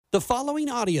The following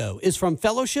audio is from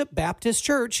Fellowship Baptist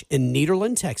Church in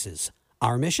Nederland, Texas.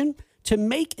 Our mission? To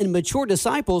make and mature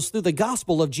disciples through the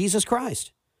gospel of Jesus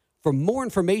Christ. For more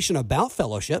information about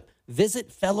Fellowship, visit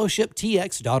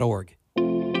fellowshiptx.org.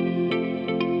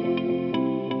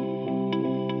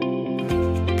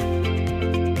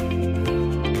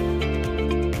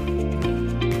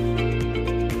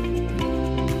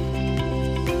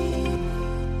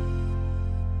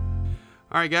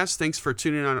 All right, guys, thanks for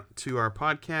tuning on to our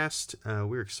podcast.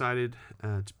 We're excited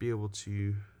to be able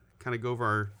to kind of go over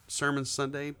our sermon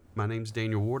Sunday. My name's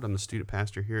Daniel Ward. I'm the student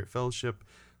pastor here at Fellowship.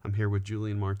 I'm here with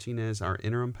Julian Martinez, our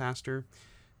interim pastor.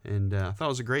 And I thought it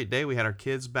was a great day. We had our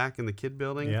kids back in the kid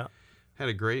building. Yeah. Had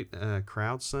a great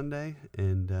crowd Sunday,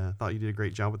 and thought you did a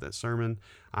great job with that sermon.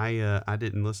 I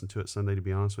didn't listen to it Sunday, to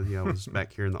be honest with you. I was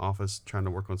back here in the office trying to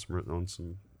work on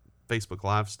some Facebook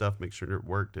Live stuff, make sure it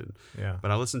worked. But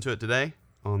I listened to it today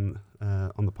on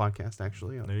the podcast,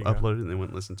 actually. I uploaded it and then went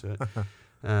and listened to it.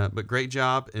 But great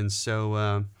job. And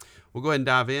so we'll go ahead and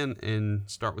dive in and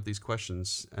start with these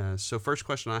questions. So first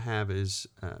question I have is,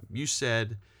 you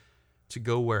said to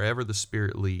go wherever the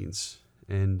Spirit leads.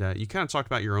 And you kind of talked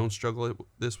about your own struggle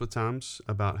with times,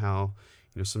 about how,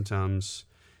 sometimes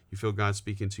you feel God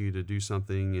speaking to you to do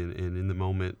something, and in the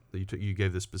moment, you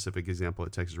gave this specific example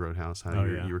at Texas Roadhouse, how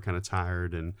you were kind of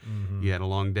tired, and you had a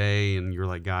long day, and you were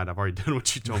like, God, I've already done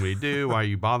what you told me to do. Why are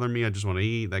you bothering me? I just want to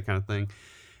eat, that kind of thing.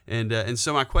 And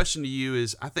so my question to you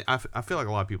is, I feel like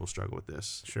a lot of people struggle with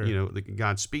this. Sure.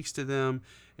 God speaks to them,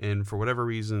 and for whatever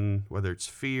reason, whether it's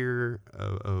fear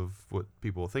of what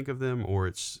people will think of them, or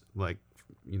it's like,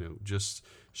 just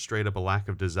straight up a lack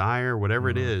of desire, whatever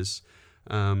it is,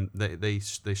 they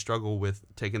struggle with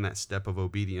taking that step of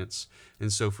obedience.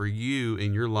 And so for you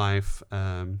in your life,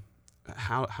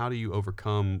 how do you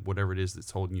overcome whatever it is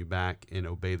that's holding you back and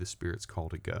obey the Spirit's call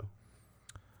to go?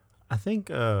 I think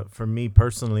for me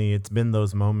personally, it's been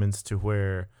those moments to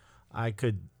where I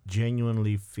could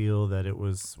genuinely feel that it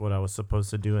was what I was supposed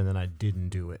to do, and then I didn't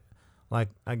do it. Like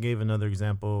I gave another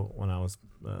example when I was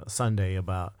Sunday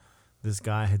about this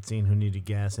guy I had seen who needed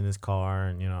gas in his car,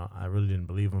 and I really didn't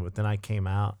believe him. But then I came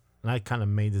out and I kind of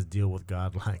made this deal with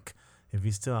God, like if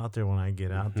he's still out there when I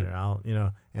get out there, I'll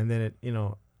And then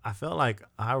I felt like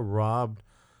I robbed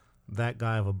that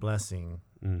guy of a blessing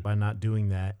by not doing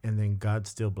that, and then God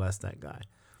still blessed that guy.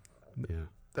 Yeah,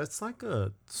 that's like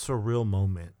a surreal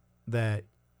moment that,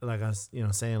 like I was,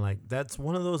 saying, like that's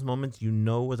one of those moments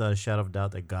without a shadow of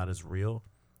doubt that God is real,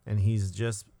 and He's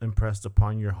just impressed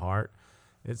upon your heart.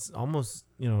 It's almost,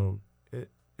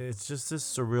 it's just this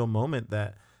surreal moment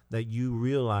that you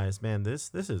realize, man,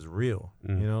 this is real.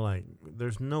 Like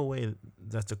there's no way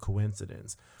that's a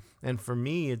coincidence. And for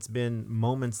me, it's been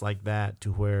moments like that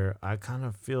to where I kind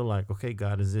of feel like, okay,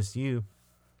 God, is this you?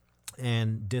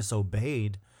 And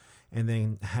disobeyed, and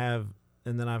then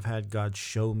I've had God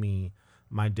show me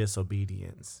my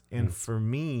disobedience. And for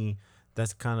me,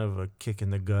 that's kind of a kick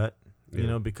in the gut,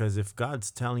 because if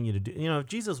God's telling you to do, if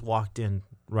Jesus walked in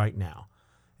right now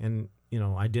and,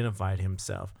 identified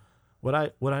himself, would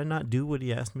I not do what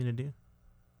he asked me to do?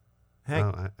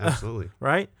 Heck, absolutely.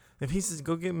 Right? If he says,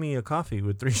 go get me a coffee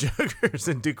with 3 sugars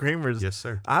and 2 creamers, yes,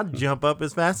 sir, I'd jump up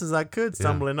as fast as I could,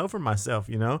 stumbling over myself,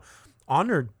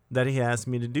 honored that he asked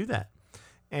me to do that.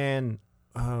 And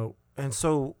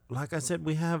so, like I said,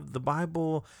 we have the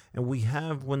Bible, and we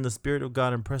have when the Spirit of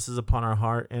God impresses upon our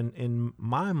heart. And in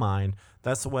my mind,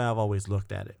 that's the way I've always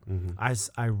looked at it.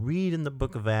 I read in the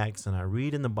book of Acts, and I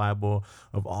read in the Bible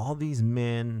of all these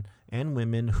men and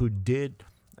women who did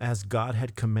as God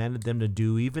had commanded them to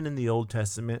do, even in the Old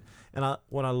Testament. And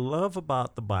what I love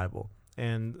about the Bible,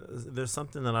 and there's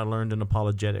something that I learned in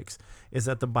apologetics, is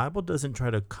that the Bible doesn't try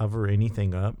to cover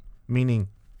anything up, meaning,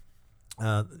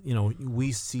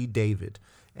 we see David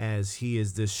as he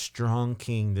is this strong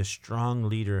king, this strong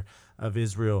leader of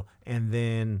Israel, and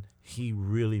then he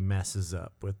really messes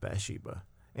up with Bathsheba.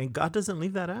 And God doesn't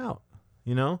leave that out,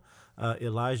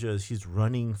 Elijah, he's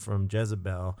running from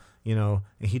Jezebel, and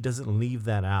he doesn't leave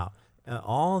that out.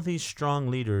 All these strong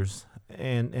leaders,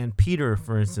 and Peter,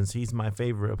 for instance, he's my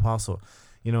favorite apostle.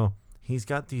 He's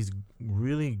got these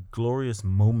really glorious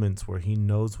moments where he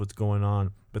knows what's going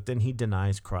on, but then he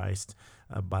denies Christ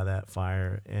by that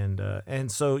fire. And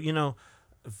so,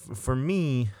 for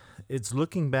me, it's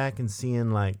looking back and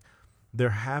seeing like there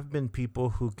have been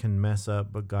people who can mess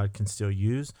up, but God can still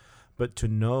use. But to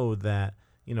know that,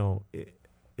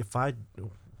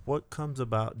 what comes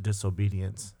about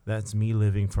disobedience, that's me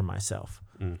living for myself.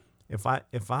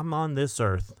 If I'm on this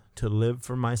earth to live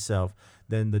for myself,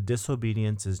 then the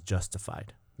disobedience is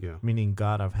justified. Yeah. Meaning,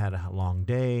 God, I've had a long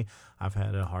day. I've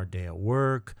had a hard day at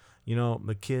work.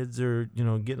 the kids are,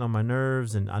 getting on my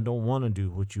nerves and I don't want to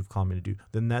do what you've called me to do,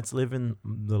 then that's living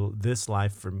this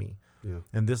life for me. Yeah.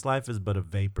 And this life is but a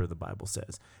vapor, the Bible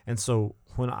says. And so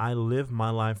when I live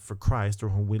my life for Christ, or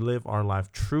when we live our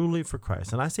life truly for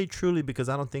Christ, and I say truly because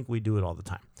I don't think we do it all the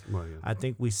time. Well, yeah. I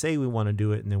think we say we want to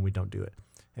do it and then we don't do it.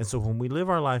 And so when we live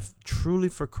our life truly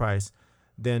for Christ,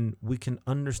 then we can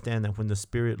understand that when the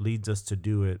Spirit leads us to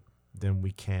do it, then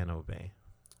we can obey.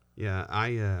 Yeah,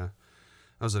 I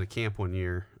was at a camp one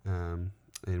year, and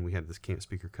we had this camp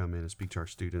speaker come in and speak to our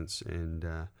students, and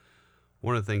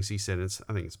one of the things he said,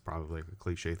 I think it's probably a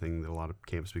cliche thing that a lot of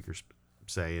camp speakers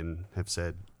say and have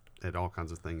said at all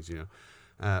kinds of things,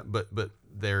 but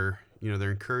they're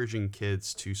encouraging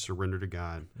kids to surrender to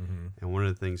God, and one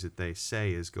of the things that they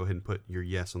say is go ahead and put your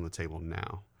yes on the table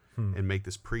now. And make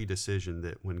this pre-decision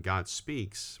that when God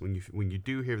speaks, when you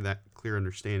do hear that clear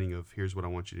understanding of here's what I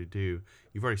want you to do,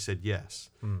 you've already said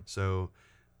yes. So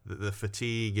the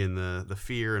fatigue and the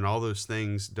fear and all those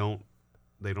things don't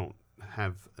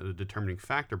have a determining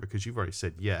factor because you've already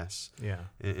said yes. Yeah.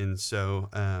 And so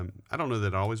I don't know that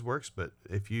it always works, but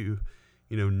if you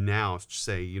now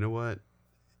say, you know what,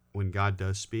 when God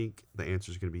does speak, the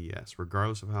answer is going to be yes,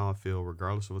 regardless of how I feel,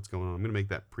 regardless of what's going on. I'm going to make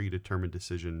that predetermined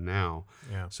decision now.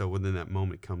 Yeah. So when that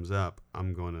moment comes up,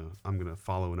 I'm going to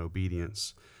follow in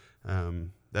obedience.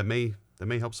 That may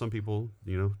help some people,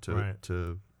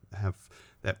 to have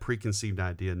that preconceived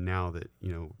idea now that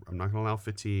I'm not going to allow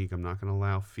fatigue, I'm not going to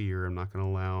allow fear, I'm not going to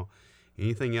allow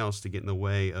anything else to get in the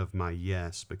way of my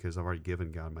yes because I've already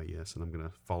given God my yes, and I'm going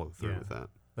to follow through with that.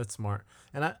 That's smart.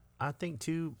 And I think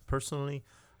too, personally,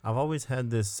 I've always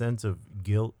had this sense of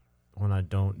guilt when I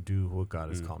don't do what God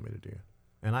has called me to do.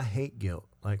 And I hate guilt.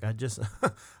 Like I just,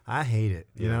 I hate it,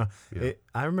 Yeah.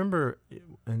 I remember,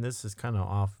 and this is kind of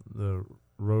off the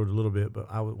road a little bit, but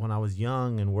when I was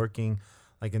young and working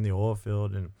like in the oil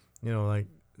field, and, like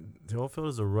the oil field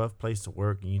is a rough place to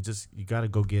work, and you got to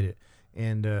go get it.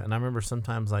 And I remember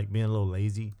sometimes like being a little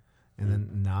lazy and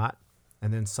then not,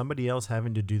 and then somebody else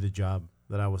having to do the job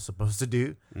that I was supposed to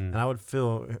do. And I would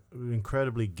feel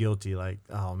incredibly guilty. Like,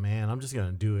 oh man, I'm just going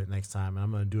to do it next time and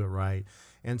I'm going to do it right.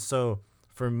 And so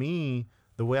for me,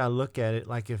 the way I look at it,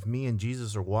 like if me and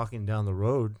Jesus are walking down the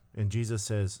road and Jesus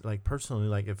says, like personally,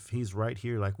 like if he's right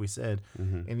here, like we said,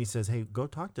 and he says, hey, go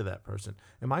talk to that person.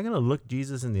 Am I going to look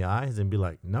Jesus in the eyes and be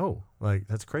like, no, like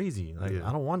that's crazy. Like,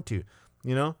 I don't want to,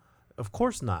 of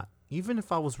course not. Even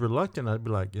if I was reluctant, I'd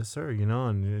be like, yes, sir,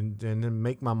 and then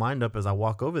make my mind up as I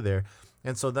walk over there.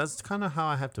 And so that's kind of how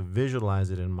I have to visualize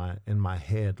it in my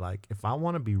head. Like if I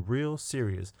want to be real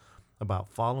serious about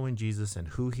following Jesus and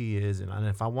who he is, and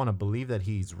if I want to believe that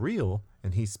he's real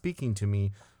and he's speaking to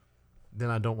me, then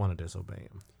I don't want to disobey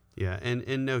him. Yeah,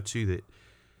 and know too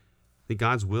that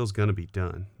God's will is going to be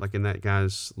done. Like in that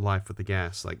guy's life with the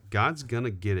gas, like God's going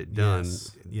to get it done.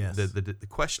 Yes. The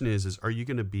question is are you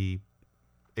going to be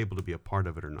able to be a part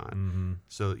of it or not?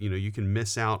 So you can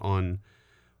miss out on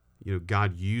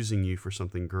God using you for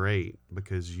something great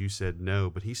because you said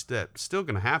no, but he's still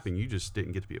going to happen. You just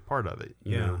didn't get to be a part of it.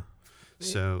 You know?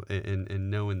 So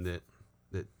and knowing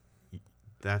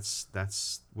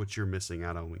that's what you're missing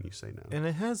out on when you say no. And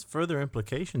it has further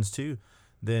implications too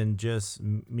than just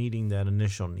meeting that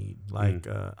initial need. Like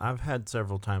I've had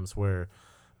several times where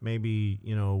maybe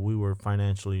we were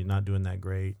financially not doing that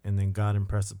great, and then God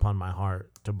impressed upon my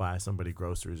heart to buy somebody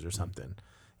groceries or something.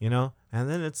 And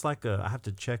then it's like I have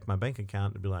to check my bank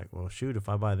account to be like, well, shoot, if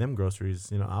I buy them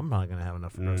groceries, I'm not going to have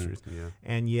enough for groceries.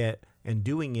 And yet, and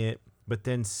doing it, but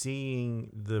then seeing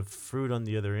the fruit on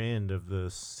the other end of the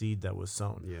seed that was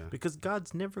sown. Yeah. Because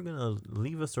God's never going to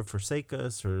leave us or forsake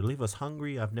us or leave us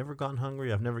hungry. I've never gone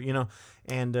hungry. I've never,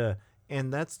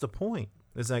 and that's the point,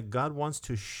 is that God wants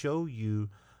to show you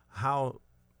how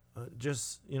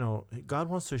God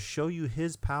wants to show you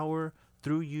his power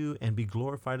through you and be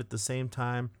glorified at the same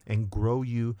time and grow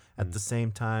you at the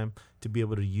same time to be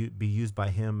able to be used by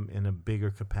him in a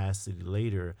bigger capacity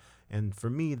later. And for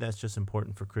me, that's just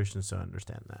important for Christians to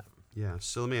understand that. Yeah.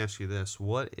 So let me ask you this.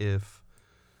 What if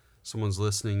someone's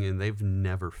listening and they've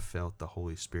never felt the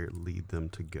Holy Spirit lead them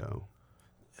to go?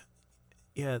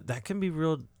 Yeah, that can be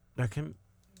real. That can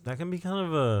be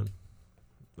kind of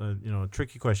a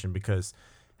tricky question because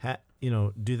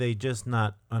do they just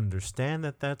not understand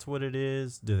that that's what it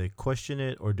is? Do they question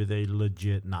it, or do they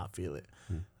legit not feel it?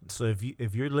 So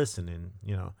if you're listening,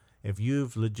 if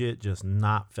you've legit just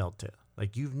not felt it,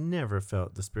 like you've never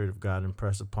felt the Spirit of God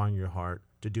impress upon your heart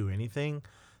to do anything,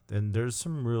 then there's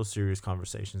some real serious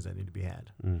conversations that need to be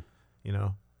had.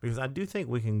 Because I do think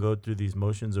we can go through these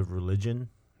motions of religion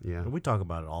Yeah. And we talk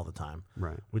about it all the time.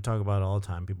 Right. We talk about it all the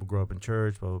time. People grow up in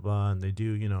church, blah, blah, blah, and they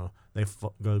do, they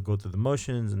go through the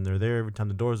motions, and they're there every time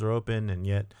the doors are open, and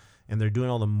they're doing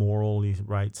all the morally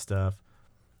right stuff.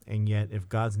 And yet, if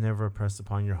God's never impressed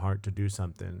upon your heart to do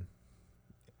something,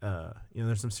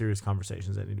 there's some serious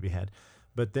conversations that need to be had.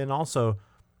 But then also,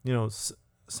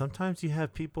 sometimes you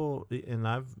have people, and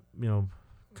I've,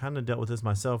 kind of dealt with this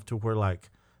myself, to where like,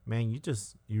 man,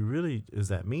 is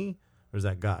that me or is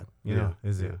that God?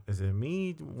 Is it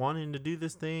me wanting to do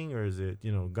this thing, or is it,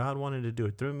 God wanting to do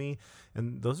it through me?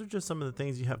 And those are just some of the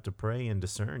things you have to pray and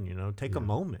discern, take a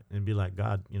moment and be like,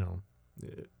 God,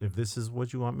 if this is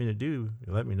what you want me to do,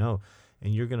 let me know.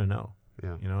 And you're going to know,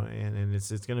 and it's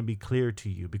going to be clear to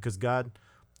you, because God's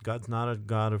not a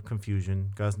God of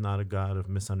confusion. God's not a God of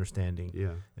misunderstanding.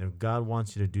 Yeah. And if God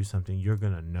wants you to do something, you're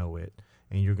going to know it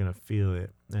and you're going to feel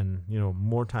it. And,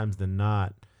 more times than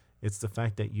not, it's the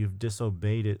fact that you've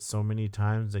disobeyed it so many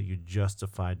times that you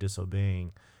justify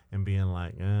disobeying and being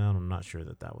like, I'm not sure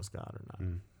that was God or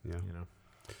not.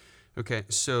 Okay.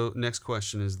 So next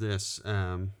question is this.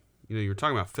 You were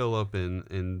talking about Philip,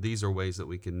 and these are ways that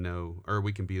we can know, or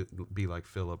we can be like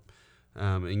Philip.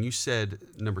 And you said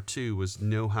number 2 was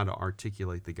know how to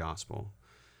articulate the gospel.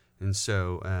 And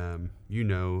so,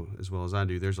 as well as I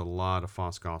do, there's a lot of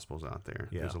false gospels out there.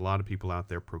 Yeah. There's a lot of people out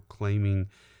there proclaiming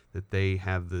that they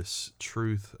have this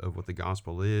truth of what the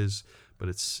gospel is, but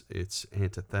it's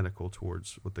antithetical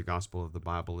towards what the gospel of the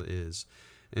Bible is.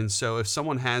 And so if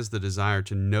someone has the desire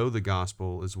to know the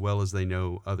gospel as well as they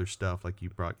know other stuff, like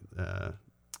you brought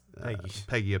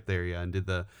Peggy up there, and did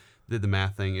the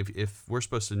math thing. If we're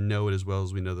supposed to know it as well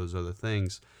as we know those other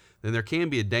things, then there can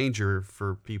be a danger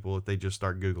for people if they just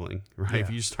start Googling, right? Yeah.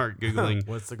 If you start Googling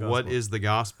what is the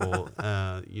gospel,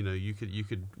 you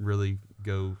could really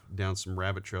go down some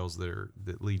rabbit trails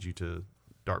that lead you to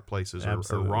dark places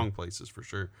or wrong places for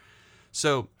sure.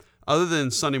 So other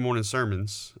than Sunday morning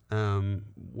sermons,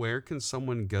 where can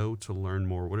someone go to learn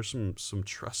more? What are some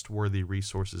trustworthy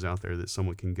resources out there that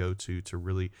someone can go to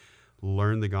really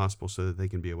learn the gospel so that they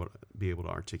can be able to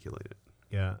articulate it?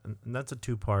 Yeah, and that's a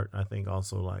 2-part, I think,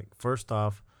 also. Like, first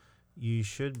off, you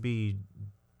should be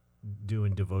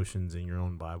doing devotions in your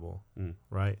own Bible,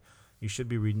 right? You should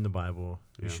be reading the Bible.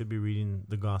 You should be reading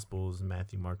the Gospels,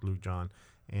 Matthew, Mark, Luke, John.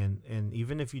 And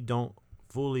even if you don't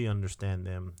fully understand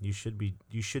them, you should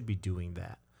be doing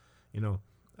that,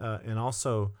 and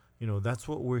also, that's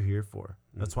what we're here for.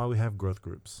 That's why we have growth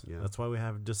groups. Yeah. That's why we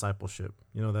have discipleship.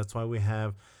 That's why we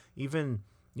have even,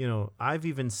 I've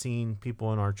even seen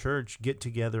people in our church get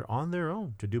together on their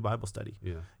own to do Bible study.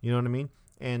 Yeah. You know what I mean?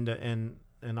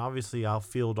 And obviously I'll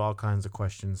field all kinds of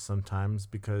questions sometimes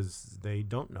because they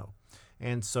don't know.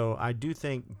 And so I do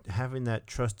think having that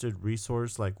trusted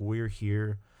resource, like we're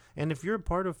here, and if you're a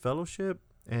part of fellowship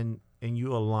and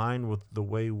you align with the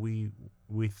way we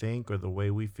think, or the way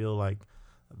we feel like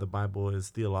the Bible is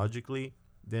theologically,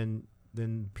 then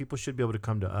people should be able to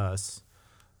come to us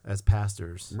as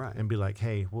pastors, right, and be like,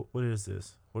 hey, what is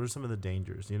this? What are some of the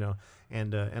dangers,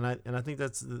 And I think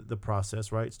that's the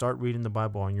process, right? Start reading the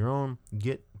Bible on your own,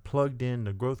 get plugged in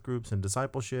to growth groups and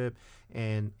discipleship,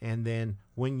 and then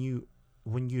when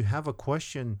you have a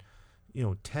question,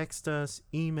 text us,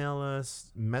 email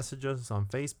us, message us on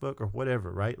Facebook or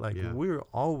whatever, right? Like, we're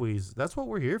always, that's what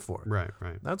we're here for. Right.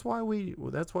 That's why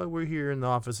we're here, and the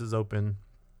office is open.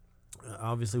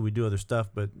 Obviously we do other stuff,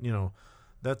 but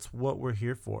that's what we're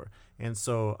here for. And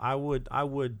so I would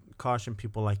caution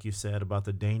people, like you said, about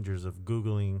the dangers of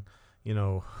Googling,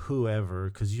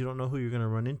 whoever, because you don't know who you're going to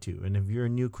run into. And if you're a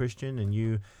new Christian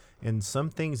and some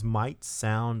things might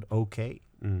sound okay.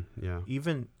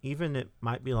 Even it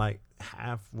might be like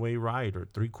halfway right or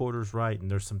 3/4 right, and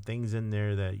there's some things in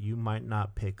there that you might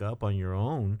not pick up on your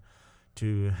own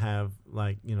to have,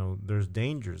 like, there's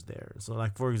dangers there. So,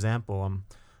 like, for example,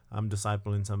 I'm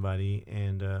discipling somebody,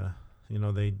 and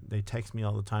they text me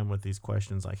all the time with these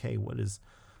questions like, hey, what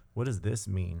does this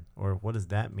mean, or what does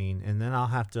that mean? And then I'll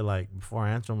have to, like, before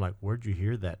I answer them, like, where'd you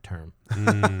hear that term?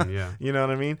 Yeah. You know what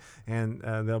I mean? And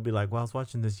they'll be like, well, I was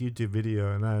watching this YouTube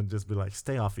video, and I'd just be like,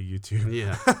 stay off of YouTube.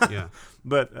 Yeah.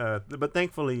 But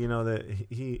thankfully, that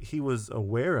he was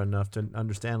aware enough to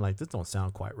understand, like, this don't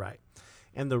sound quite right.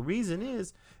 And the reason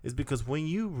is because when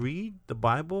you read the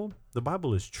Bible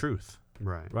is truth.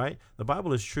 Right? The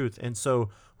Bible is truth. And so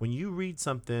when you read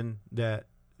something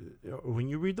when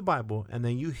you read the Bible and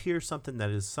then you hear something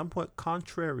that is somewhat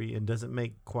contrary and doesn't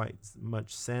make quite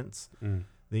much sense, then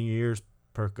your ears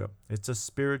perk up. It's a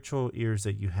spiritual ears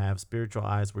that you have, spiritual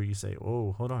eyes, where you say,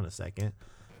 oh, hold on a second.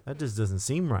 That just doesn't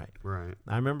seem right. Right.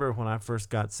 I remember when I first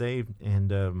got saved,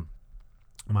 and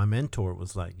my mentor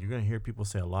was like, you're going to hear people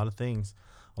say a lot of things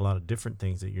a lot of different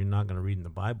things that you're not going to read in the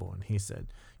Bible. And he said,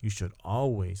 you should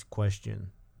always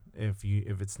question if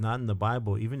it's not in the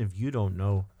Bible, even if you don't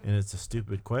know and it's a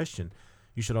stupid question,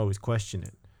 you should always question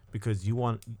it, because you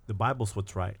want the Bible's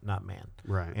what's right, not man.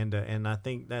 Right. And I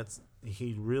think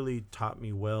he really taught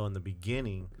me well in the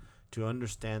beginning to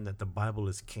understand that the Bible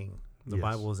is king. The Yes.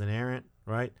 Bible is inerrant,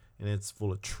 right? And it's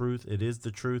full of truth. It is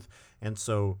the truth. And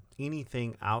so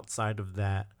anything outside of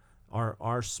that,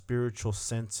 our spiritual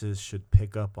senses should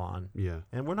pick up on. Yeah.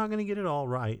 And we're not going to get it all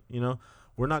right,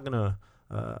 We're not going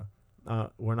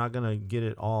to get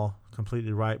it all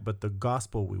completely right, but the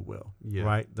gospel we will. Yeah.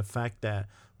 Right? The fact that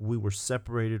we were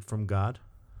separated from God,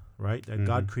 right? That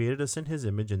God created us in his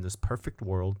image in this perfect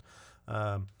world,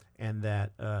 and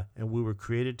we were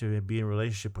created to be in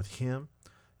relationship with him.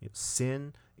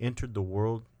 Sin entered the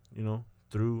world,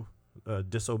 through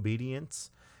disobedience,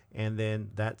 and then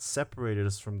that separated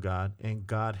us from God, and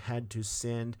God had to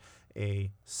send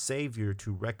a savior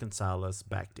to reconcile us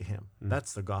back to him.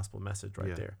 That's the gospel message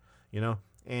right there,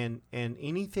 and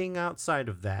anything outside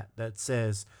of that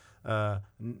says,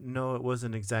 no, it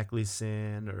wasn't exactly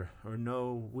sin, or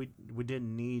no, we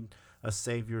didn't need a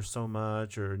savior so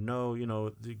much, or no,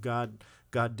 God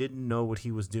didn't know what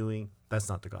he was doing. That's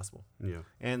not the gospel. Yeah.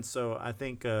 And so I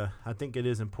think it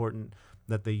is important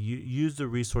that they use the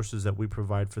resources that we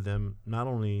provide for them, not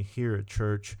only here at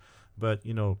church, but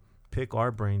pick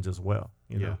our brains as well.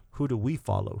 Who do we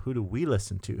follow? Who do we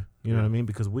listen to? You know what I mean?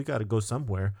 Because we got to go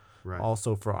somewhere. Right.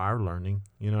 Also for our learning,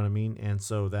 you know what I mean? And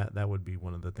so that would be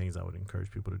one of the things I would encourage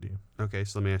people to do. Okay,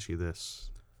 so let me ask you this: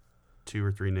 2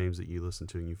 or 3 names that you listen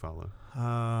to and you follow.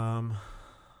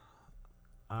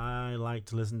 I like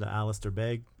to listen to Alistair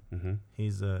Begg. Mm-hmm.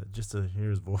 He's just to hear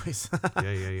his voice.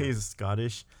 Yeah. He's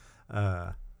Scottish.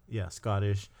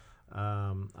 Scottish.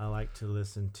 I like to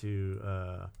listen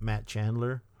to Matt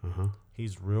Chandler. Uh-huh.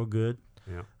 He's real good.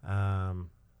 Yeah.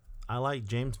 I like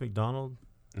James McDonald.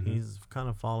 Mm-hmm. He's kind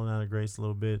of fallen out of grace a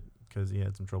little bit because he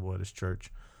had some trouble at his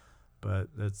church. But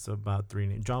that's about 3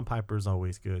 names. John Piper is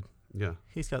always good. Yeah.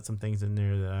 He's got some things in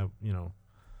there that I,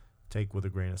 take with a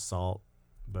grain of salt.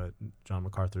 But John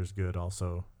MacArthur's good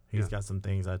also. He's got some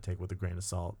things I take with a grain of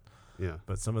salt. Yeah.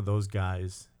 But some of those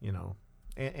guys,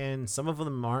 and some of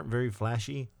them aren't very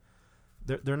flashy.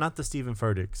 They're not the Stephen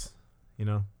Furticks,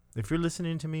 If you're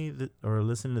listening to me or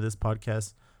listening to this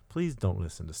podcast, please don't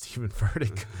listen to Stephen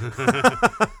Furtick.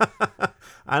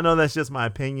 I know that's just my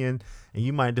opinion, and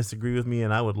you might disagree with me,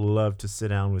 and I would love to sit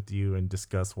down with you and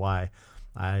discuss why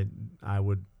I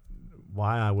would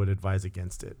advise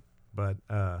against it. But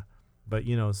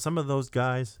some of those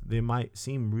guys, they might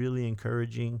seem really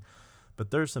encouraging, but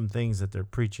there's some things that they're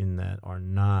preaching that are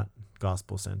not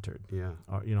gospel centered. Yeah.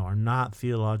 Are not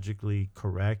theologically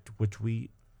correct, which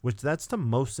that's the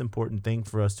most important thing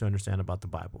for us to understand about the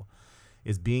Bible.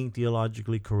 Is being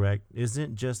theologically correct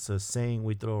isn't just a saying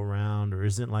we throw around, or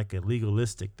isn't like a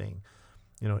legalistic thing.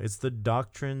 It's the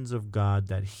doctrines of God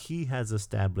that he has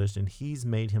established, and he's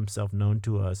made himself known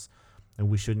to us, and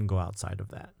we shouldn't go outside of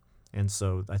that. And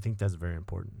so I think that's very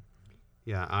important.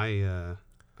 Yeah, I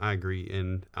agree,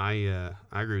 and I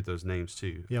agree with those names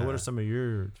too. Yeah, what are some of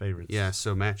your favorites? Yeah,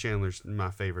 so Matt Chandler's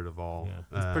my favorite of all. Yeah,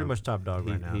 he's pretty much top dog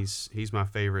right now. He's my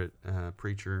favorite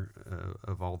preacher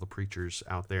of all the preachers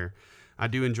out there. I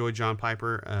do enjoy John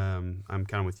Piper. I'm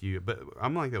kind of with you, but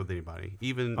I'm like that with anybody.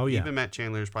 Even Matt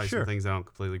Chandler. There's probably some things I don't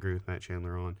completely agree with Matt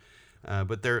Chandler on,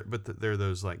 but there are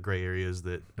those like gray areas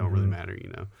that don't really matter,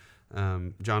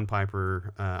 John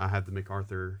Piper. I have the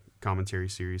MacArthur commentary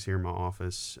series here in my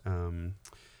office,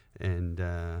 and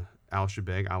Alistair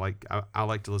Begg. I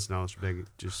like to listen to Alistair Begg.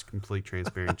 Just complete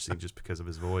transparency, just because of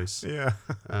his voice. Yeah.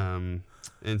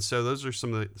 And so those are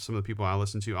some of the people I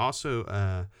listen to.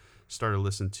 Also, started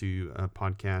listening to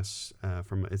podcasts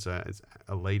from it's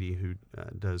a lady who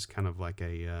does kind of like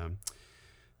a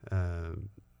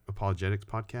apologetics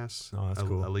podcast. Oh, that's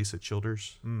cool. Elisa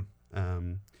Childers.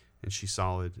 And she's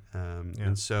solid.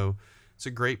 And so it's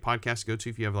a great podcast to go to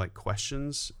if you have like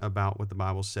questions about what the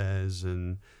Bible says,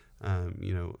 and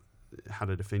how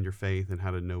to defend your faith and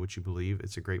how to know what you believe.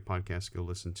 It's a great podcast to go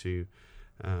listen to.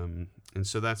 And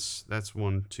so that's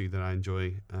one too that I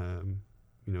enjoy.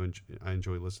 I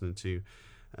enjoy listening to.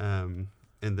 And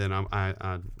then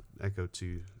I echo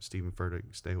to Stephen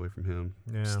Furtick. Stay away from him.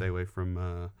 Yeah. Stay away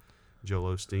from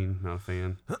Joel Osteen. Not a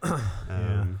fan.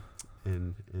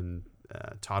 And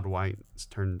Todd White he's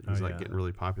getting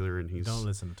really popular, and don't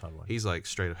listen to Todd White. He's like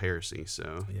straight up heresy.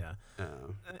 So yeah,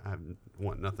 I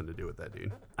want nothing to do with that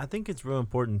dude. I think it's real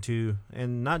important too,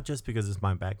 and not just because it's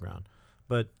my background,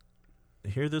 but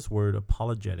hear this word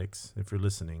apologetics. If you're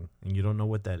listening and you don't know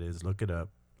what that is, look it up.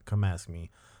 Come ask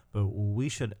me. but we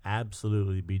should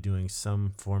absolutely be doing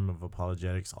some form of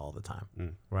apologetics all the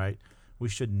time, right? We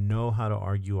should know how to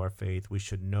argue our faith. We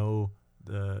should know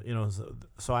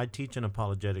so I teach an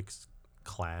apologetics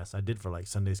class. I did for like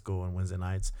Sunday school and Wednesday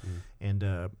nights.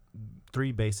 And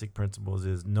 3 basic principles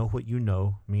is know what you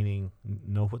know, meaning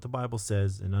know what the Bible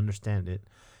says and understand it,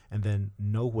 and then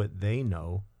know what they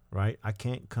know, right? I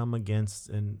can't come against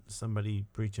and somebody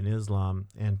preaching Islam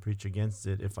and preach against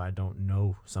it if I don't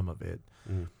know some of it.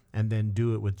 And then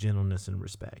do it with gentleness and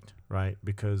respect, right?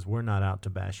 Because we're not out to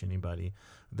bash anybody.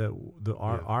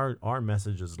 Our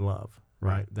message is love,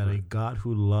 right? That a God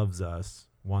who loves us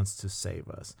wants to save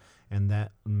us, and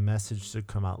that message should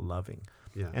come out loving.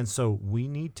 Yeah. And so we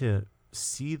need to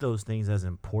see those things as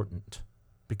important,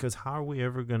 because how are we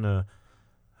ever gonna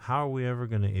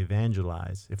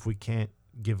evangelize if we can't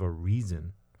give a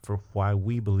reason for why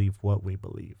we believe what we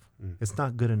believe? It's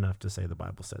not good enough to say the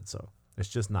Bible said so. It's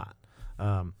just not.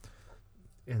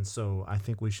 And so I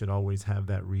think we should always have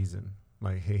that reason.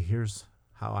 Like, hey, here's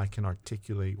how I can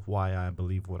articulate why I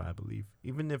believe what I believe.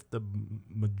 Even if the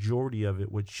majority of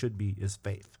it, which should be, is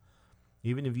faith.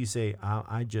 Even if you say,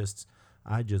 I just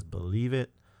believe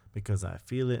it because I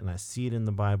feel it and I see it in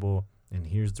the Bible, and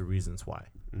here's the reasons why.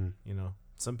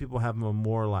 Some people have a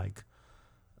more like,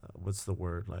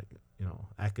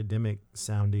 academic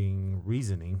sounding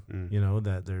reasoning,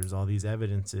 that there's all these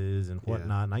evidences and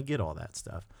whatnot. And I get all that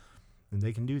stuff, and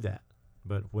they can do that.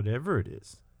 But whatever it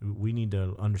is, we need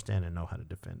to understand and know how to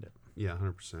defend it. Yeah,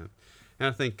 100%. And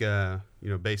I think,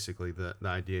 basically the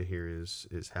idea here is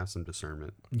have some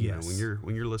discernment. Yes.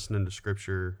 When you're listening to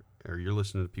scripture, or you're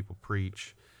listening to people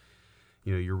preach,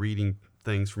 you're reading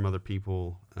things from other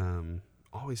people,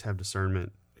 always have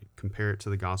discernment. Compare it to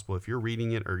the gospel. If you're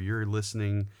reading it or you're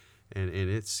listening and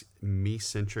it's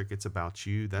me-centric, it's about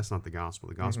you, that's not the gospel.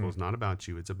 The gospel is not about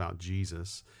you. It's about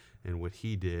Jesus and what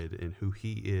he did and who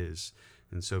he is.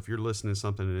 And so if you're listening to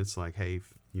something and it's like, hey,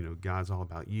 God's all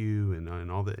about you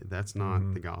and all that, that's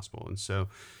not the gospel. And so,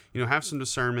 have some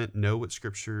discernment, know what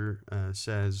scripture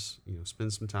says,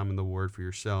 spend some time in the word for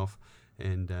yourself,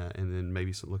 and then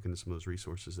maybe look into some of those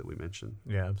resources that we mentioned.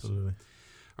 Yeah, absolutely.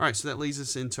 All right, so that leads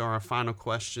us into our final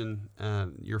question.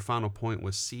 Your final point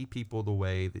was see people the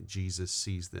way that Jesus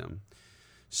sees them.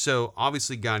 So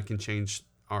obviously God can change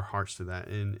our hearts to that.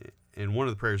 And one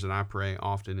of the prayers that I pray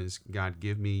often is, God,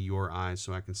 give me your eyes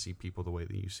so I can see people the way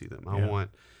that you see them. I want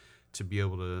to be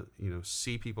able to,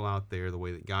 see people out there the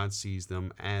way that God sees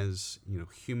them as,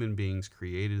 human beings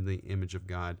created in the image of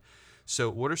God. So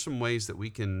what are some ways that we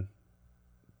can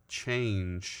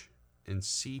change and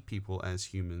see people as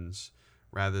humans,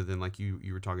 rather than, like you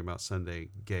were talking about Sunday,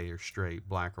 gay or straight,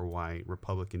 black or white,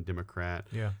 Republican, Democrat?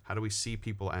 Yeah. How do we see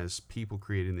people as people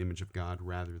created in the image of God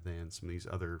rather than some of these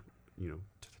other,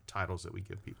 titles that we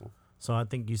give people? So I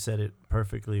think you said it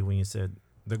perfectly when you said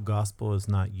the gospel is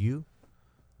not you.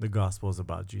 The gospel is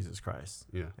about Jesus Christ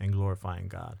and glorifying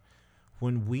God.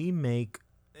 When we make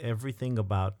everything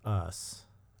about us,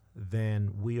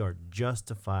 then we are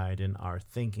justified in our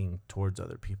thinking towards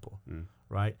other people,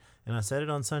 right? And I said it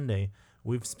on Sunday.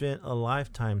 We've spent a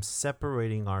lifetime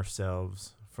separating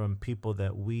ourselves from people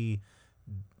that we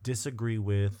disagree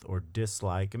with or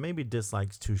dislike, and maybe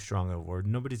dislike's too strong a word.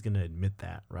 Nobody's going to admit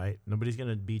that, right? Nobody's going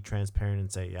to be transparent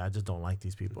and say, I just don't like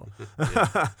these people.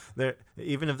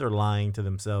 Even if they're lying to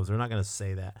themselves, they're not going to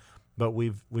say that. But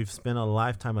we've spent a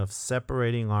lifetime of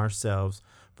separating ourselves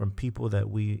from people that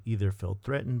we either feel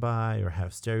threatened by or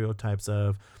have stereotypes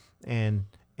of, and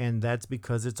that's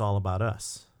because it's all about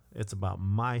us. It's about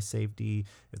my safety.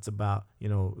 It's about,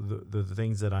 the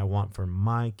things that I want for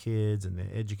my kids and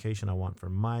the education I want for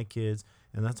my kids.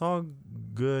 And that's all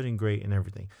good and great and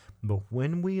everything. But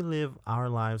when we live our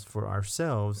lives for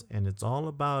ourselves and it's all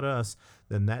about us,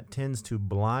 then that tends to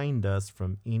blind us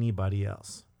from anybody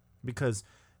else. Because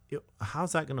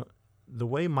how's that going to, the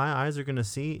way my eyes are going to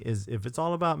see is, if it's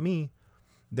all about me,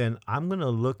 then I'm going to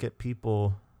look at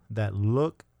people that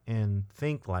look and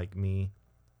think like me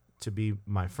to be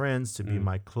my friends, to be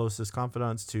my closest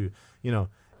confidants, to,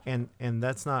 and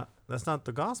that's not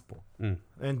the gospel.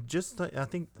 And just, I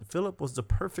think Philip was the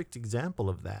perfect example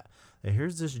of that. And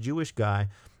here's this Jewish guy,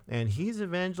 and he's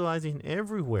evangelizing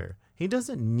everywhere. He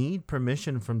doesn't need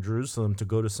permission from Jerusalem to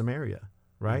go to Samaria,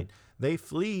 right? They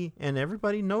flee, and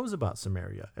everybody knows about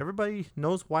Samaria. Everybody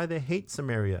knows why they hate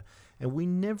Samaria. And we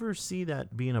never see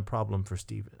that being a problem for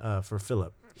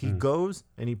Philip. He goes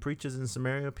and he preaches in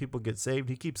Samaria. People get saved.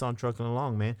 He keeps on trucking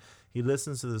along, man. He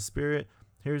listens to the Spirit.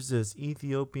 Here's this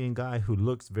Ethiopian guy who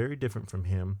looks very different from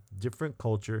him, different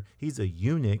culture. He's a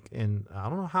eunuch, and I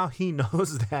don't know how he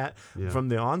knows that from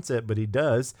the onset, but he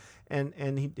does.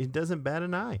 And he doesn't bat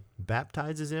an eye,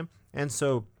 baptizes him. And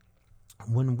so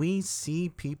when we see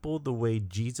people the way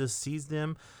Jesus sees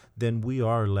them, then we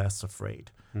are less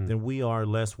afraid. Then we are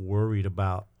less worried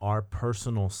about our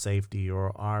personal safety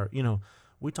or our,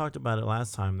 we talked about it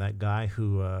last time, that guy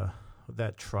who,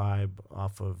 that tribe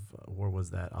off of, where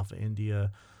was that? Off of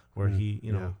India, where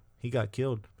he got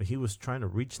killed, but he was trying to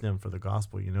reach them for the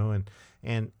gospel,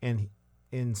 and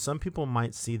some people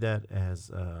might see that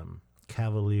as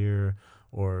cavalier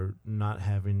or not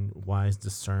having wise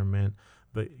discernment,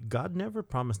 but God never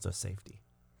promised us safety.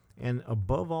 And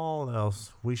above all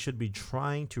else, we should be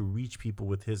trying to reach people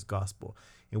with his gospel.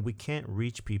 And we can't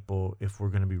reach people if we're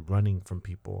going to be running from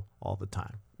people all the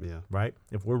time. Yeah. Right?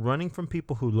 If we're running from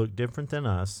people who look different than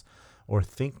us or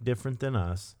think different than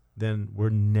us, then we're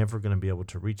never going to be able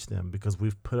to reach them, because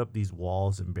we've put up these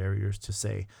walls and barriers to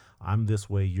say, I'm this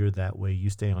way, you're that way, you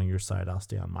stay on your side, I'll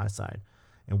stay on my side.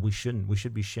 And we shouldn't. We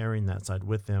should be sharing that side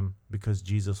with them, because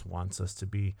Jesus wants us to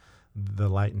be the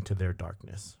light into their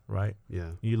darkness, right? Yeah.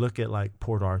 You look at like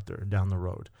Port Arthur down the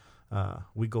road.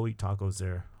 We go eat tacos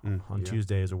there on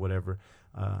Tuesdays or whatever.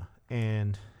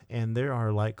 And there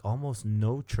are like almost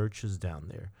no churches down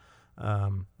there.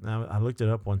 Now I looked it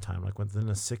up one time, like within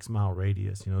a 6-mile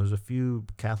radius, there's a few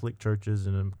Catholic churches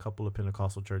and a couple of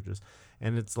Pentecostal churches.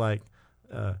 And it's like,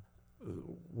 some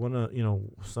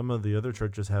of the other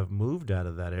churches have moved out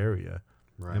of that area.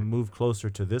 Right. And moved closer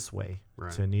to this way,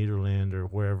 to Nederland or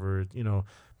wherever,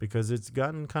 because it's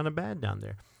gotten kind of bad down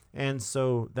there. And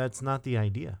so that's not the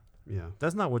idea. Yeah.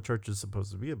 That's not what church is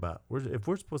supposed to be about. If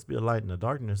we're supposed to be a light in the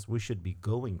darkness, we should be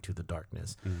going to the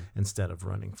darkness instead of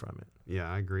running from it. Yeah,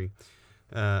 I agree.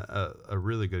 A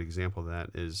really good example of that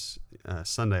is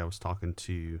Sunday I was talking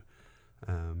to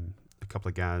a couple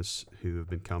of guys who have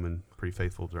been coming pretty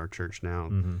faithful to our church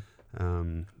now.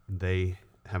 They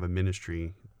have a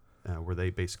ministry where they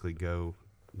basically go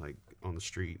like on the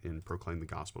street and proclaim the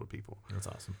gospel to people. That's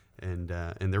awesome. And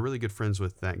they're really good friends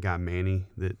with that guy Manny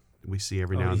that we see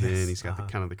every now and then. He's got the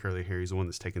kind of the curly hair. He's the one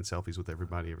that's taking selfies with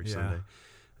everybody every Sunday.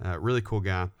 Really cool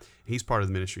guy. He's part of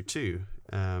the ministry too.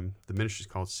 The ministry is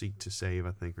called Seek to Save,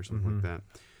 I think, or something like that.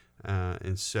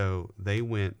 And so they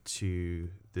went to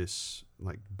this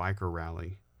like biker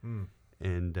rally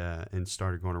and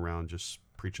started going around just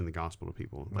preaching the gospel to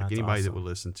people. Like That's anybody awesome. that would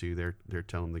listen to, they're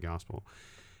telling the gospel.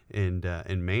 And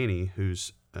Manny,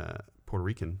 who's Puerto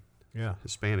Rican,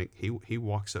 Hispanic, he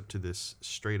walks up to this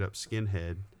straight up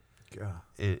skinhead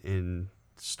and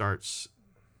starts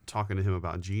talking to him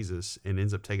about Jesus, and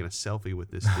ends up taking a selfie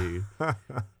with this dude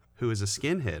who is a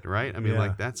skinhead, right? I mean,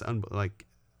 like that's like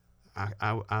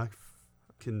I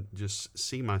can just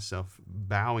see myself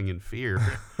bowing in fear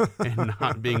and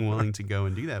not being willing to go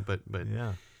and do that. But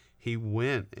he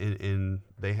went and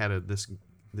they had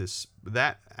this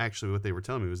that actually what they were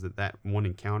telling me was that one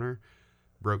encounter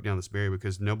broke down this barrier,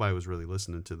 because nobody was really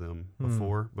listening to them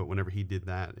before. But whenever he did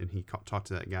that and he talked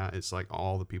to that guy, it's like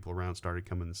all the people around started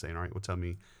coming and saying, all right, well, tell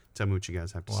me what you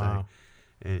guys have to say.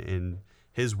 And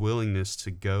his willingness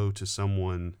to go to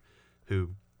someone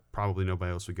who probably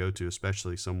nobody else would go to,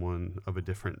 especially someone of a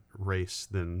different race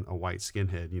than a white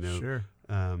skinhead, Sure.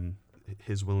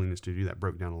 His willingness to do that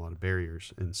broke down a lot of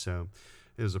barriers. And so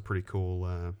it was a pretty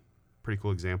cool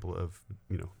example of,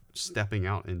 stepping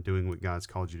out and doing what God's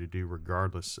called you to do,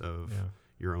 regardless of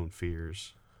your own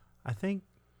fears. I think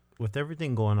with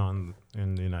everything going on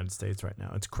in the United States right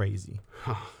now, it's crazy,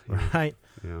 right?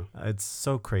 Yeah. It's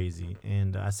so crazy.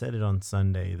 And I said it on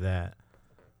Sunday that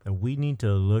we need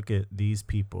to look at these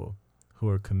people who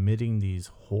are committing these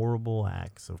horrible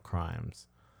acts of crimes,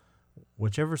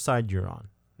 whichever side you're on.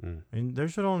 And there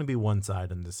should only be one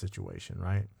side in this situation,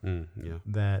 right?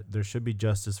 That there should be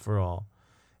justice for all,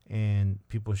 and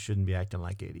people shouldn't be acting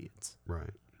like idiots.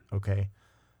 Right. Okay?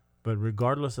 But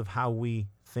regardless of how we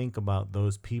think about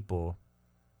those people,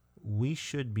 we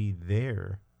should be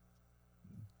there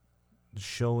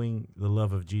showing the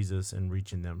love of Jesus and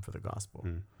reaching them for the gospel.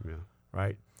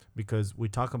 Right? Because we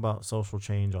talk about social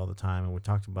change all the time, and we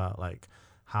talked about like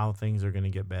how things are going to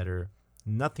get better.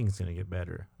 Nothing's going to get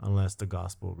better unless the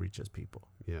gospel reaches people.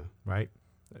 Yeah. Right?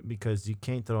 Because you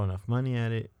can't throw enough money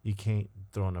at it. You can't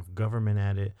throw enough government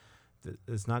at it.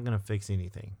 It's not going to fix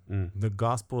anything. The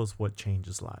gospel is what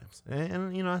changes lives.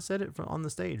 And I said it on the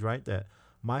stage, right? That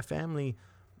my family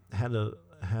had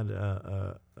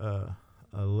a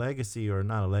legacy, or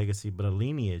not a legacy, but a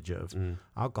lineage of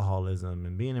alcoholism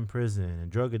and being in prison and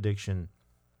drug addiction.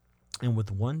 And with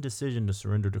one decision to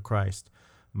surrender to Christ,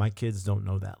 my kids don't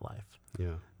know that life.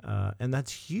 Yeah. And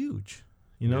that's huge.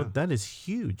 You know, Yeah. that is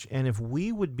huge. And if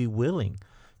we would be willing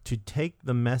to take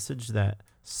the message that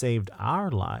saved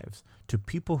our lives to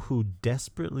people who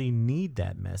desperately need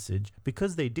that message,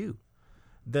 because they do.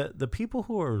 The people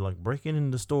who are like breaking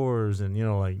into stores and, you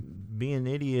know, like being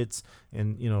idiots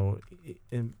and, you know,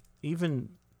 and even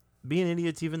being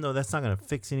idiots, even though that's not going to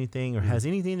fix anything or has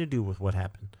anything to do with what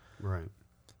happened, Right.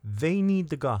 they need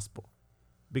the gospel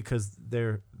because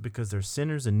they're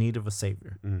sinners in need of a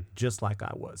savior, just like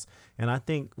I was. And I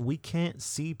think we can't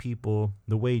see people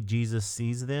the way Jesus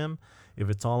sees them if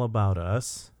it's all about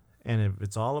us. And if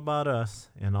it's all about us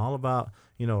and all about,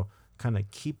 you know, kind of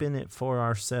keeping it for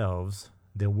ourselves,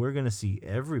 then we're going to see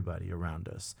everybody around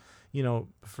us. You know,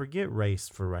 forget race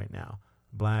for right now.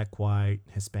 Black, white,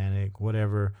 Hispanic,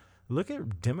 whatever. Look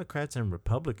at Democrats and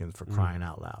Republicans for crying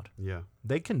out loud. Yeah.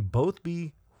 They can both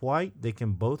be white, they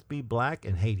can both be black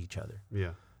and hate each other.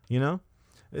 Yeah. You know?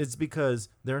 It's because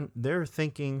they're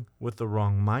thinking with the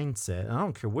wrong mindset. And I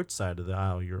don't care which side of the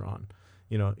aisle you're on.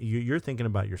 You know, you're thinking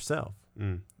about yourself.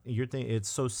 You're thinking it's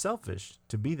so selfish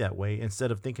to be that way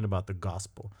instead of thinking about the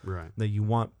gospel. Right. That you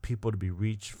want people to be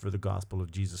reached for the gospel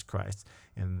of Jesus Christ.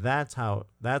 And that's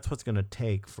what's going to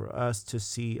take for us to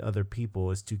see other people,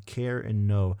 is to care and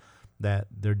know that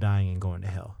they're dying and going to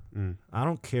hell. I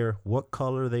don't care what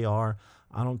color they are.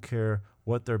 I don't care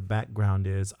what their background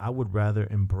is. I would rather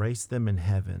embrace them in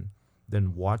heaven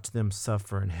than watch them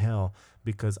suffer in hell,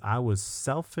 because I was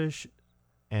selfish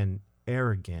and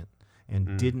arrogant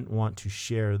and didn't want to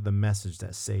share the message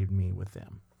that saved me with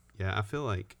them. Yeah, I feel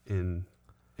like in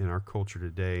our culture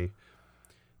today,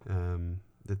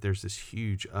 that there's this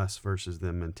huge us versus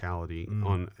them mentality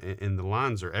and the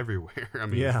lines are everywhere. I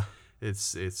mean, Yeah.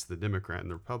 it's the Democrat and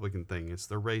the Republican thing, it's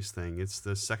the race thing, it's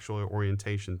the sexual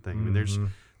orientation thing. I mean,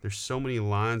 there's so many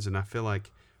lines, and I feel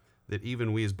like that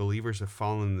even we as believers have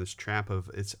fallen in this trap of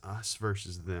it's us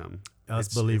versus them.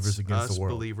 Us believers against the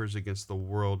world. Us believers against the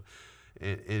world.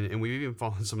 And we've even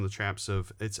fallen in some of the traps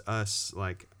of it's us,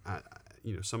 like,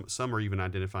 you know, some are even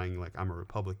identifying like I'm a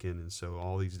Republican, and so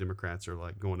all these Democrats are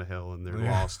like going to hell and they're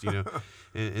lost, you know.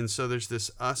 And so there's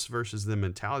this us versus them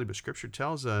mentality. But Scripture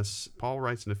tells us, Paul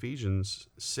writes in Ephesians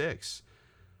 6,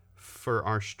 for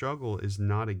our struggle is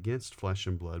not against flesh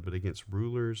and blood, but against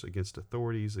rulers, against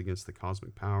authorities, against the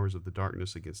cosmic powers of the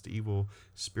darkness, against evil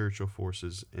spiritual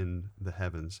forces in the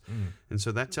heavens. And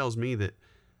so that tells me that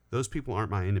those people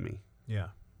aren't my enemy. Yeah.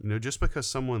 You know, just because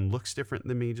someone looks different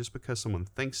than me, just because someone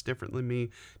thinks different than me,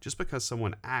 just because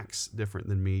someone acts different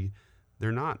than me,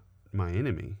 they're not my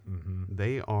enemy.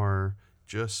 They are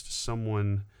just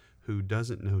someone who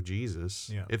doesn't know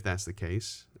Jesus, if that's the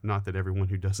case. Not that everyone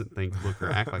who doesn't think, look, or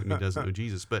act like me doesn't know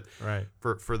Jesus, but Right.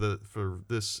 for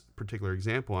this particular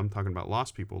example, I'm talking about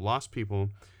lost people. Lost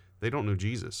people, they don't know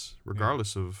Jesus,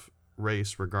 regardless of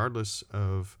race, regardless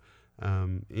of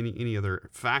any other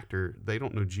factor. They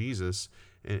don't know Jesus,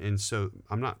 and so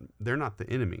they're not the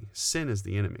enemy. Sin is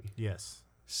the enemy. Yes.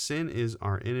 Sin is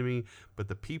our enemy, but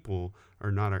the people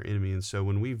are not our enemy. And so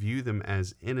when we view them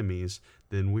as enemies,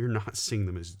 then we're not seeing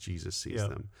them as Jesus sees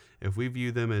them. If we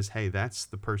view them as, hey, that's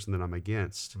the person that I'm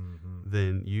against,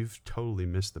 then you've totally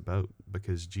missed the boat,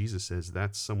 because Jesus says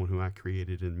that's someone who I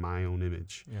created in my own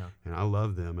image. Yeah. And I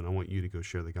love them, and I want you to go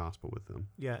share the gospel with them.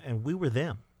 Yeah. And we were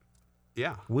them.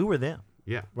 Yeah. We were them.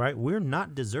 Yeah. Right? We're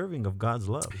not deserving of God's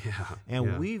love. Yeah. And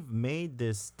yeah. we've made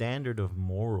this standard of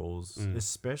morals,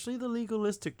 especially the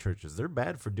legalistic churches. They're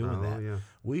bad for doing that. Yeah.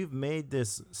 We've made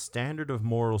this standard of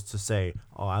morals to say,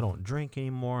 oh, I don't drink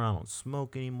anymore. I don't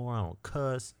smoke anymore. I don't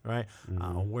cuss, right?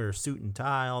 I don't wear a suit and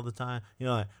tie all the time. You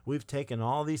know, like, we've taken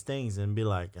all these things and be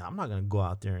like, I'm not going to go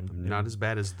out there and Not as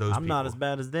bad as those I'm people. not as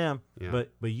bad as them. Yeah.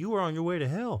 But you are on your way to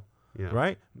hell. Yeah.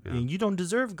 Right? Yeah. And you don't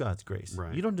deserve God's grace.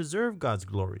 Right. You don't deserve God's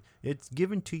glory. It's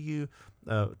given to you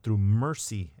through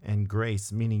mercy and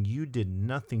grace, meaning you did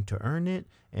nothing to earn it,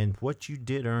 and what you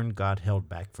did earn, God held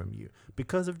back from you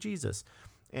because of Jesus.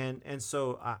 And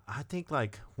so I think,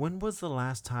 like, when was the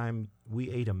last time we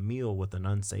ate a meal with an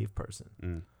unsaved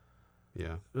person?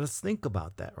 Yeah. Let's think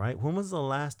about that, right? When was the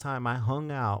last time I hung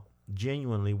out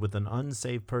genuinely with an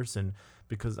unsaved person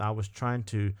because I was trying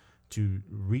to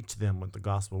reach them with the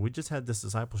gospel? We just had this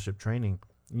discipleship training,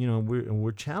 you know,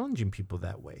 we're challenging people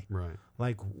that way. Right.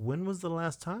 Like, when was the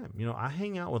last time? You know, I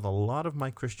hang out with a lot of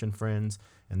my Christian friends,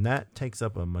 and that takes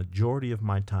up a majority of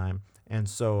my time. And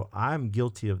so I'm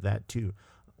guilty of that too.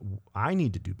 I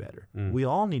need to do better. We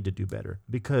all need to do better,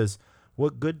 because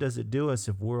what good does it do us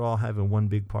if we're all having one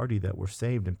big party that we're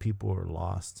saved and people are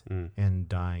lost and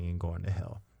dying and going to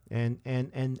hell?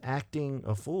 And acting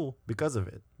a fool because of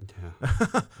it.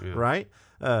 Yeah. Right?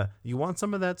 You want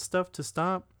some of that stuff to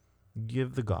stop?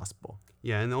 Give the gospel.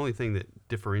 Yeah, and the only thing that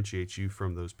differentiates you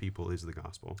from those people is the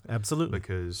gospel. Absolutely.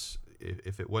 Because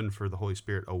if it wasn't for the Holy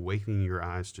Spirit awakening your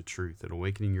eyes to truth and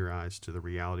awakening your eyes to the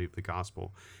reality of the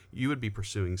gospel, you would be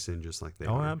pursuing sin just like they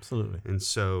are. Absolutely. And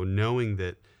so knowing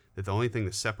that the only thing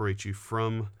that separates you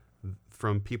from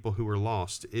people who are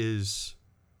lost is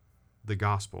the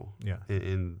gospel. Yeah.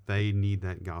 And they need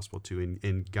that gospel too.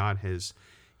 And God has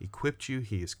equipped you.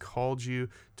 He has called you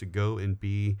to go and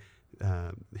be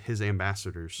his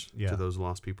ambassadors to those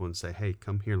lost people and say, hey,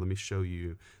 come here, let me show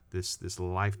you this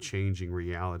life-changing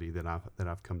reality that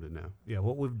I've come to know. Yeah,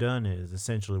 what we've done is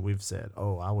essentially we've said,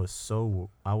 oh, I was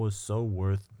so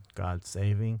worth God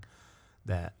saving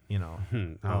that,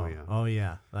 oh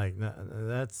yeah, like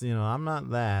that's, I'm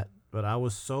not that, but I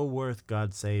was so worth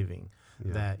God saving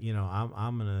that,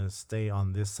 I'm going to stay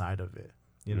on this side of it.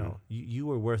 You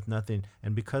were worth nothing.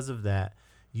 And because of that,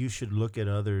 you should look at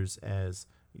others as,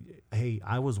 hey,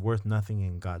 I was worth nothing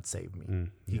and God saved me.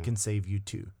 He can save you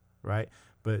too, right?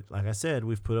 But like I said,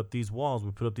 we've put up these walls,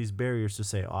 we put up these barriers to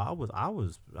say, oh,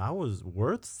 I was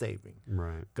worth saving.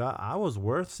 Right. God, I was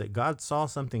worth saving. God saw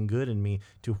something good in me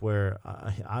to where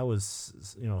I was,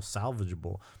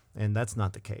 salvageable. And that's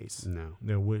not the case.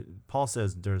 No. Paul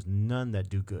says there's none that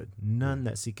do good, none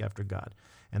that seek after God.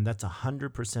 And that's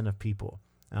 100% of people.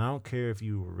 And I don't care if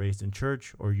you were raised in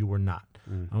church or you were not.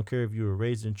 I don't care if you were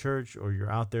raised in church or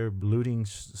you're out there looting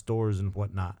stores and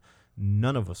whatnot.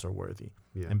 None of us are worthy.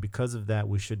 Yeah. And because of that,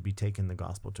 we should be taking the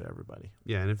gospel to everybody.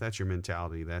 Yeah, and if that's your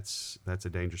mentality, that's a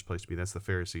dangerous place to be. That's the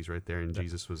Pharisees right there. And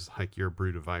Jesus was like, you're a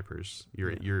brood of vipers.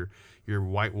 You're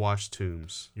whitewashed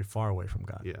tombs. You're far away from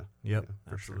God. Yeah. Yep.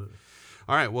 Yeah, Absolutely. Sure.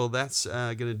 All right, well, that's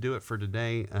going to do it for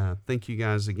today. Thank you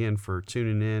guys again for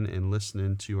tuning in and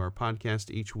listening to our podcast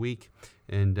each week.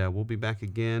 And we'll be back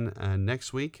again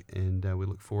next week. And we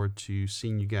look forward to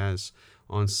seeing you guys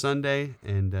on Sunday.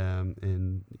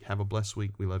 And have a blessed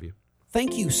week. We love you.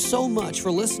 Thank you so much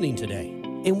for listening today.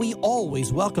 And we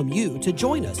always welcome you to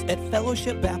join us at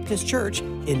Fellowship Baptist Church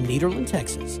in Nederland,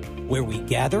 Texas, where we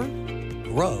gather,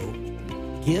 grow,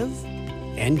 give,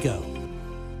 and go.